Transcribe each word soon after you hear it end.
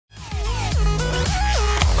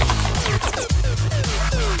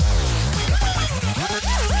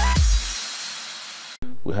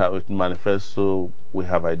have a manifesto, we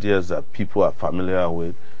have ideas that people are familiar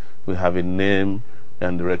with, we have a name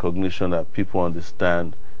and the recognition that people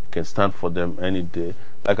understand, can stand for them any day.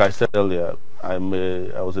 Like I said earlier, I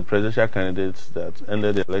was a presidential candidate that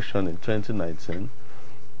ended the election in 2019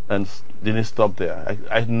 and didn't stop there.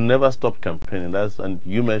 I never stopped campaigning. And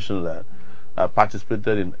you mentioned that I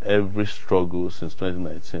participated in every struggle since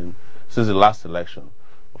 2019, since the last election.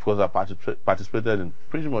 Of course, I participated in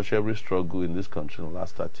pretty much every struggle in this country in the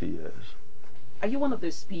last 30 years. Are you one of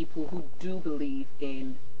those people who do believe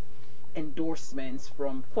in endorsements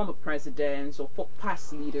from former presidents or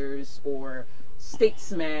past leaders or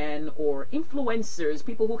statesmen or influencers,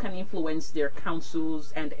 people who can influence their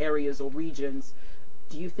councils and areas or regions?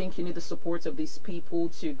 Do you think you need the support of these people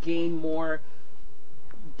to gain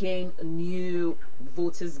new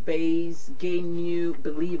voters base, gain new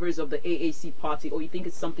believers of the AAC party, or you think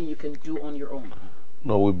it's something you can do on your own?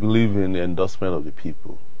 No, we believe in the endorsement of the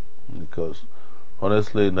people, because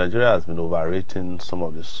honestly, Nigeria has been overrating some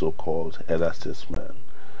of the so-called elder statesmen.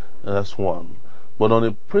 That's one. But on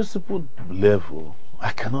a principled level,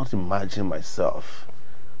 I cannot imagine myself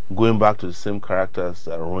going back to the same characters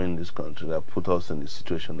that ruined this country, that put us in the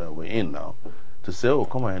situation that we're in now, to say, oh,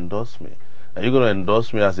 come and endorse me. Are you going to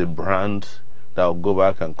endorse me as a brand that will go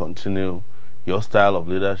back and continue your style of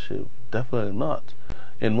leadership? Definitely not.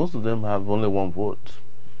 And most of them have only one vote.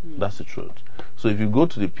 That's the truth. So if you go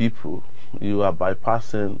to the people, you are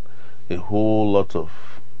bypassing a whole lot of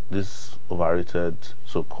this overrated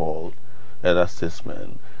so-called elder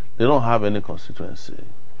statesmen. They don't have any constituency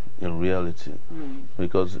in reality,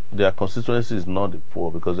 because their constituency is not the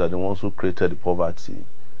poor, because they are the ones who created the poverty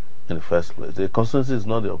in the first place. Their constituency is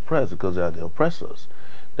not the oppressed, because they are the oppressors.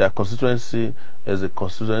 Their constituency is a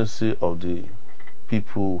constituency of the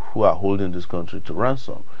people who are holding this country to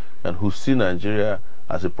ransom and who see Nigeria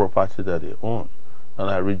as a property that they own.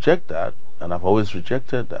 And I reject that, and I've always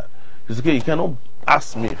rejected that. It's okay, you cannot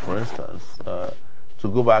ask me, for instance, to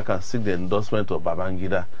go back and seek the endorsement of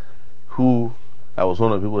Babangida, who I was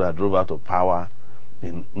one of the people that drove out of power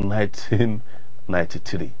in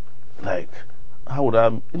 1993. Like, how would I?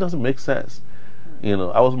 It doesn't make sense. You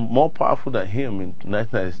know, I was more powerful than him in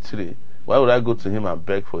 1993. Why would I go to him and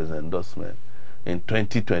beg for his endorsement in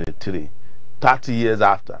 2023, 30 years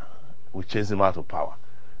after we chased him out of power?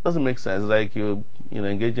 It doesn't make sense. It's like you're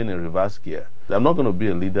engaging in reverse gear. I'm not going to be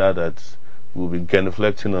a leader that will be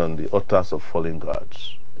genuflecting on the altars of fallen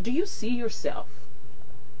gods. Do you see yourself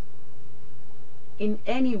in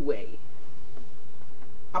any way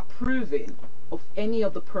approving of any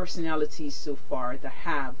of the personalities so far that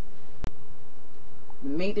have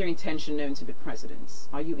made their intention known to be presidents?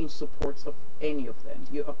 Are you in support of any of them?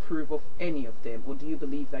 Do you approve of any of them? Or do you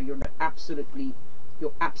believe that you're absolutely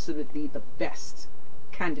the best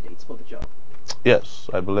candidate for the job? Yes,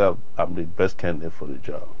 I believe I'm the best candidate for the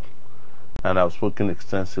job. And I've spoken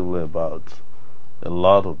extensively about a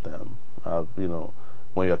lot of them.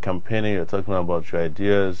 When you're campaigning, you're talking about your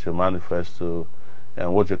ideas, your manifesto,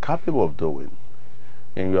 and what you're capable of doing.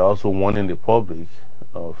 And you're also warning the public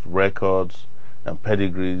of records and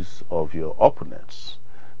pedigrees of your opponents.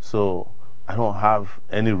 So I don't have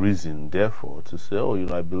any reason, therefore, to say, oh,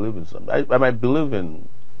 I believe in something. I might believe in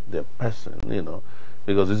the person,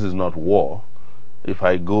 because this is not war. If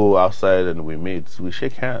I go outside and we meet, we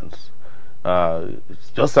shake hands. It's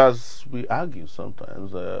just as we argue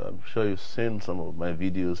sometimes. I'm sure you've seen some of my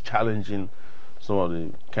videos challenging some of the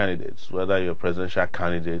candidates, whether you're a presidential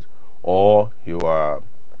candidate or you are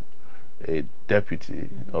a deputy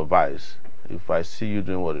or vice. If I see you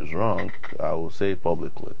doing what is wrong, I will say it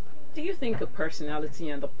publicly. Do you think a personality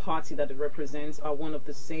and the party that it represents are one of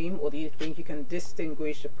the same, or do you think you can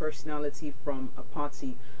distinguish a personality from a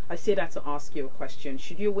party? I say that to ask you a question.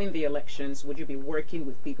 Should you win the elections, would you be working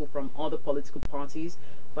with people from other political parties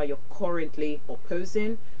that you're currently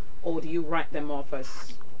opposing, or do you write them off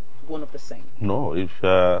as one of the same? No, if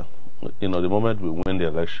the moment we win the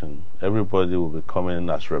election, everybody will be coming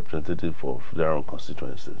as representative of their own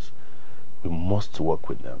constituencies. We must work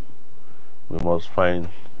with them. We must find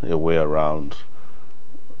a way around,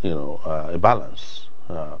 a balance.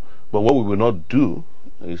 But what we will not do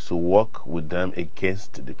is to work with them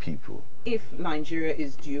against the people. If Nigeria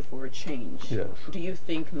is due for a change, yes, do you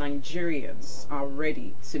think Nigerians are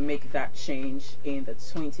ready to make that change in the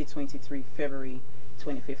 2023 February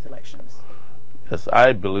 25th elections? Yes,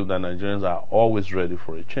 I believe that Nigerians are always ready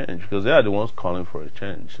for a change, because they are the ones calling for a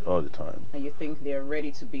change all the time. And you think they're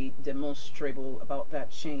ready to be demonstrable about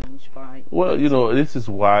that change by... Well, this is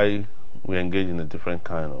why we engage in a different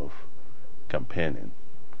kind of campaigning.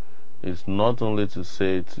 It's not only to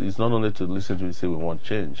listen to it, say we want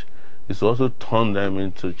change. is to also turn them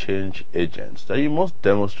into change agents. That you must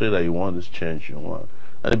demonstrate that you want this change you want.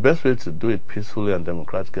 And the best way to do it peacefully and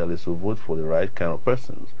democratically is to vote for the right kind of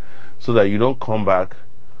persons, so that you don't come back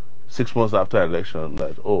 6 months after election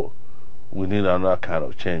that, oh, we need another kind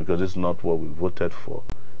of change because it's not what we voted for.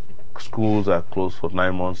 Schools are closed for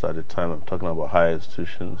 9 months at a time. I'm talking about higher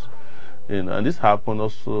institutions. And this happened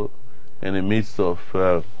also in the midst of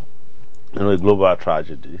a global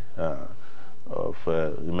tragedy of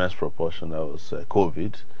immense proportion, that was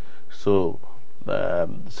COVID. So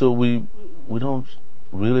we don't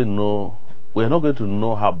really know. We're not going to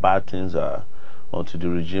know how bad things are until the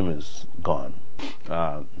regime is gone.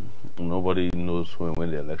 Nobody knows who will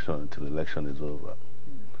win the election until the election is over.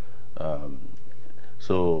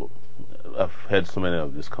 So I've heard so many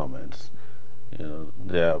of these comments.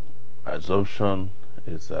 Their assumption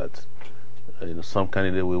is that some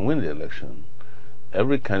candidate will win the election.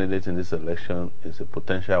 Every candidate in this election is a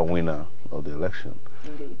potential winner of the election.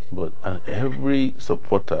 Indeed. But every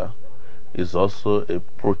supporter is also a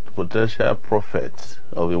potential prophet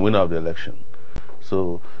of a winner of the election.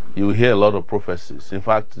 So you hear a lot of prophecies. In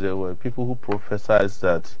fact, there were people who prophesied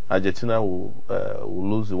that Argentina will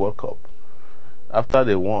lose the World Cup. After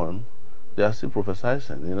they won, they are still prophesying.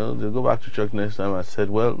 They go back to church next time and said,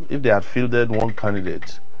 well, if they had fielded one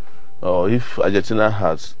candidate, or if Argentina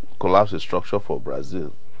has collapsed the structure for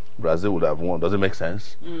Brazil, Brazil would have won. Does it make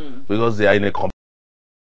sense? Because they are in a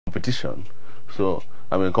competition. So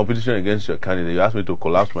I'm in competition against your candidate. You asked me to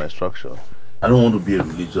collapse my structure. I don't want to be a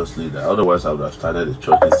religious leader. Otherwise, I would have started a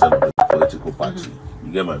church instead of a political party.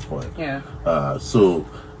 You get my point? Yeah.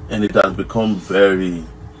 And it has become very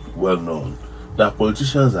well known that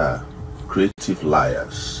politicians are creative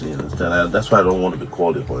liars. You understand? That's why I don't want to be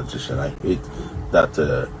called a politician. I hate that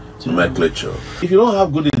nomenclature. If you don't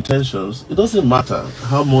have good intentions, it doesn't matter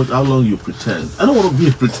how long you pretend. I don't want to be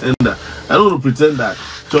a pretender. I don't want to pretend that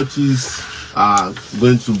churches are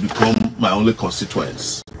going to become my only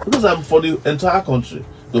constituents, because I'm for the entire country.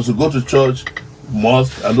 Those who go to church,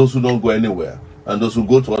 mosque, and those who don't go anywhere, and those who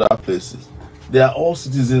go to other places, they are all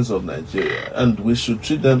citizens of Nigeria, and we should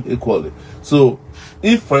treat them equally. So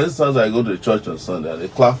if, for instance, I go to the church on Sunday and they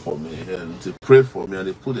clap for me and they pray for me and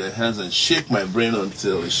they put their hands and shake my brain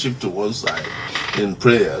until it shifts to one side in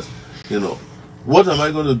prayers, what am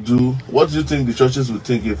I going to do? What do you think the churches would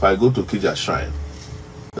think if I go to Kija shrine?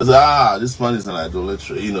 They say, this man is an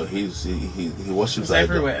idolater. He worships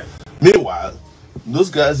everywhere. Meanwhile, those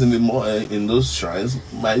guys in those shrines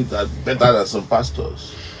might be better than some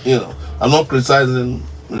pastors. I'm not criticizing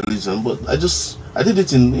religion, but I did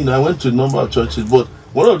it I went to a number of churches. But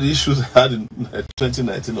one of the issues I had in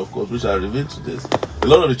 2019, of course, which I revealed to this, a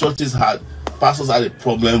lot of the churches pastors had a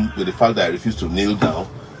problem with the fact that I refused to kneel down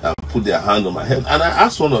and put their hand on my head. And I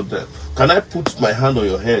asked one of them, can I put my hand on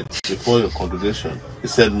your head before your congregation? He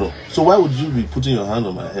said no. So why would you be putting your hand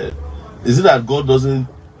on my head? Is it that God doesn't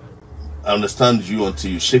understand you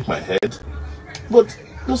until you shake my head? But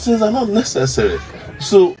those things are not necessary.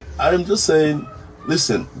 So I'm just saying,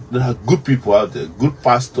 listen, there are good people out there, good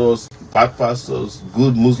pastors, bad pastors,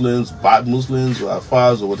 good Muslims, bad Muslims, or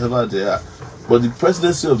Afars, or whatever they are. But the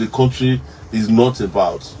presidency of the country is not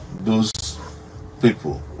about those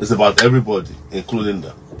people. It's about everybody, including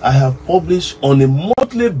them. I have published on a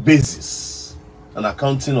monthly basis an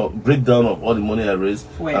accounting of breakdown of all the money I raised.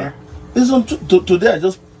 Where? It's on today. I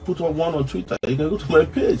just put one on Twitter. You can go to my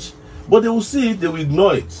page, but they will see it. They will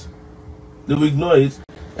ignore it. They will ignore it,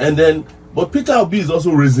 and then. But Peter Obi is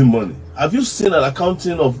also raising money. Have you seen an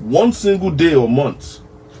accounting of one single day or month?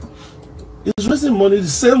 He's raising money the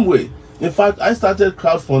same way. In fact, I started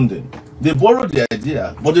crowdfunding. They borrow the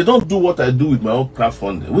idea, but they don't do what I do with my own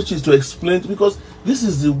crowdfunding, which is to explain, because this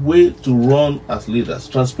is the way to run as leaders.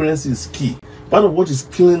 Transparency is key. Part of what is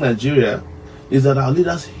killing Nigeria is that our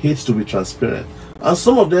leaders hate to be transparent. And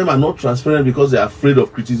some of them are not transparent because they are afraid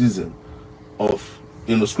of criticism, of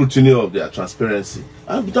scrutiny of their transparency.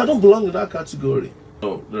 I don't belong in that category.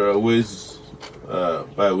 There are ways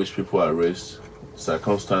by which people are raised.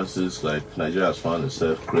 Circumstances like Nigeria has found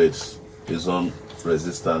itself creates its own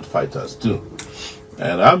resistant fighters too.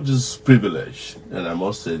 And I'm just privileged, and I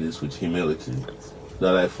must say this with humility,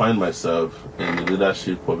 that I find myself in the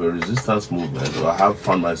leadership of a resistance movement, or I have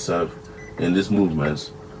found myself in this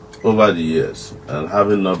movement over the years, and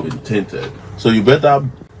having not been tainted. So you better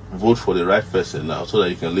vote for the right person now so that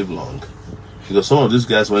you can live long. Because some of these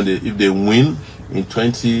guys, if they win in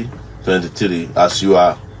 2023, as you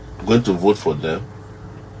are going to vote for them,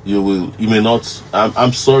 you may not,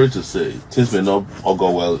 I'm sorry to say, things may not augur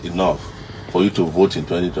well enough for you to vote in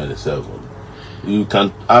 2027. You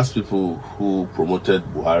can ask people who promoted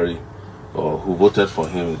Buhari or who voted for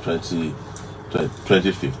him in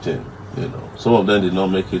 2015. You know, some of them did not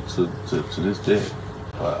make it to this day,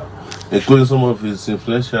 including some of his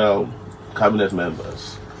influential cabinet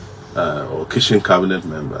members or kitchen cabinet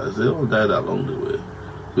members. They all died along the way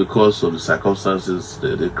because of the circumstances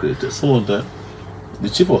that they created. Some of them, the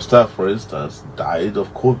chief of staff, for instance, died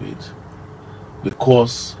of COVID.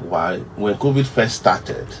 Because why? When COVID first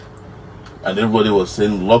started, and everybody was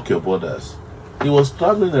saying lock your borders, he was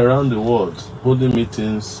traveling around the world holding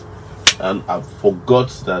meetings, and I forgot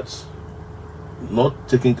that not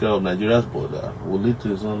taking care of Nigeria's border will lead to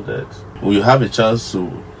his own death. When you have a chance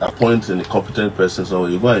to appoint an incompetent person, so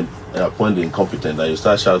you go and appoint the incompetent and you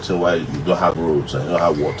start shouting why you don't have roads and you don't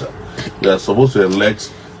have water. You are supposed to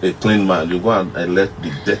elect a clean man, you go and elect the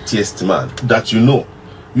dirtiest man that you know.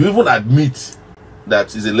 You even admit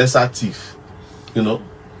that is a lesser thief, you know.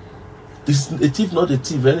 Is a thief not a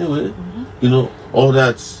thief anyway? You know, all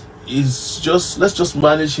that is just, let's just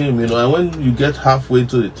manage him, you know. And when you get halfway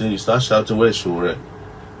to the thing, you start shouting, where is Sowore?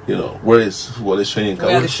 You know, where is Wole Soyinka?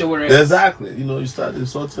 Where are the Sowore? Exactly, you know, you start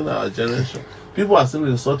insulting our generation. People are still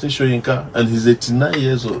insulting Soyinka, and he's 89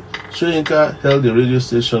 years old. Soyinka held a radio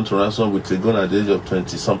station to ransom with a gun at the age of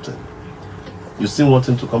 20 something. You still want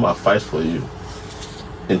him to come and fight for you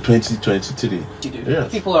in 2023?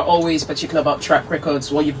 Yes. People are always particular about track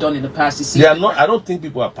records, what you've done in the past. You see, they are not. I don't think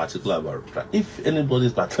people are particular about track. If anybody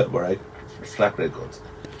is particular about track records,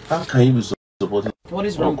 how can you be supporting? What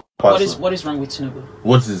is wrong? What is wrong with Tinubu?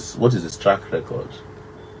 What is his track record?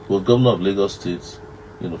 He was governor of Lagos State,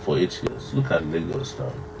 you know, for 8 years. Look at Lagos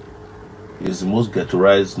now. It's the most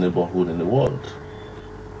ghettoized neighborhood in the world.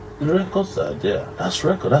 The records are there. That's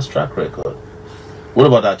record. That's track record. What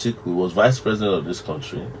about Atiku? He was vice president of this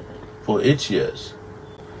country for 8 years.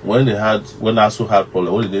 When ASU had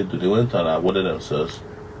problem, what did they do? They went and awarded themselves,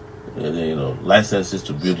 you know, licenses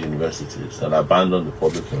to build universities and abandoned the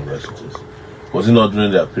public universities. Was it not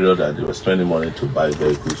during their period that they were spending money to buy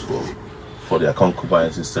vehicles for their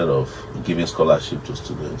concubines instead of giving scholarship to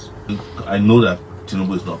students? I know that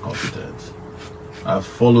Tinubu is not competent. I've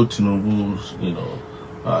followed Tinubu, you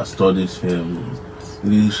know, studied him.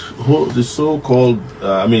 The so-called,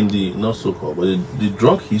 not so-called, but the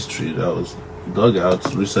drug history that was dug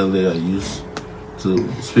out recently and used to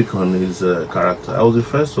speak on his character. I was the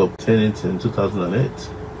first to obtain it in 2008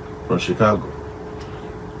 from Chicago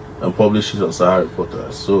and published it on Sowore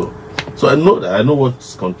Reporter. So I know that. I know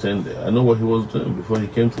what's contained there. I know what he was doing before he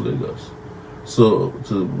came to Lagos.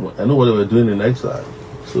 I know what they were doing in exile.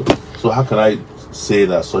 So how can I say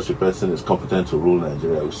that such a person is competent to rule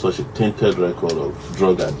Nigeria with such a tainted record of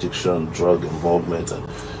drug addiction, drug involvement, and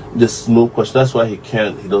there's no question. That's why he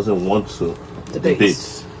doesn't want to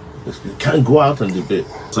debate. He can't go out and debate.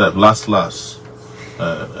 So last,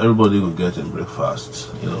 everybody will get in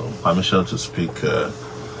breakfast, you know, permission to speak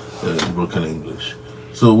broken English.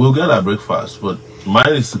 So we'll get our breakfast, but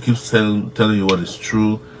mine is to keep telling you what is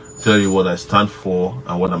true, tell you what I stand for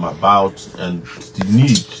and what I'm about, and the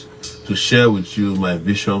need to share with you my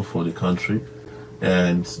vision for the country,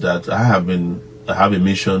 and that I have a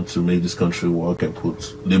mission to make this country work and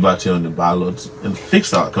put liberty on the ballot and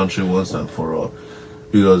fix our country once and for all.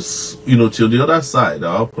 Because, you know, till the other side,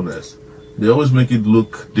 our opponents, they always make it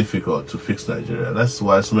look difficult to fix Nigeria. That's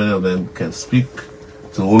why so many of them can speak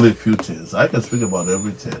to only a few things. I can speak about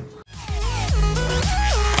everything.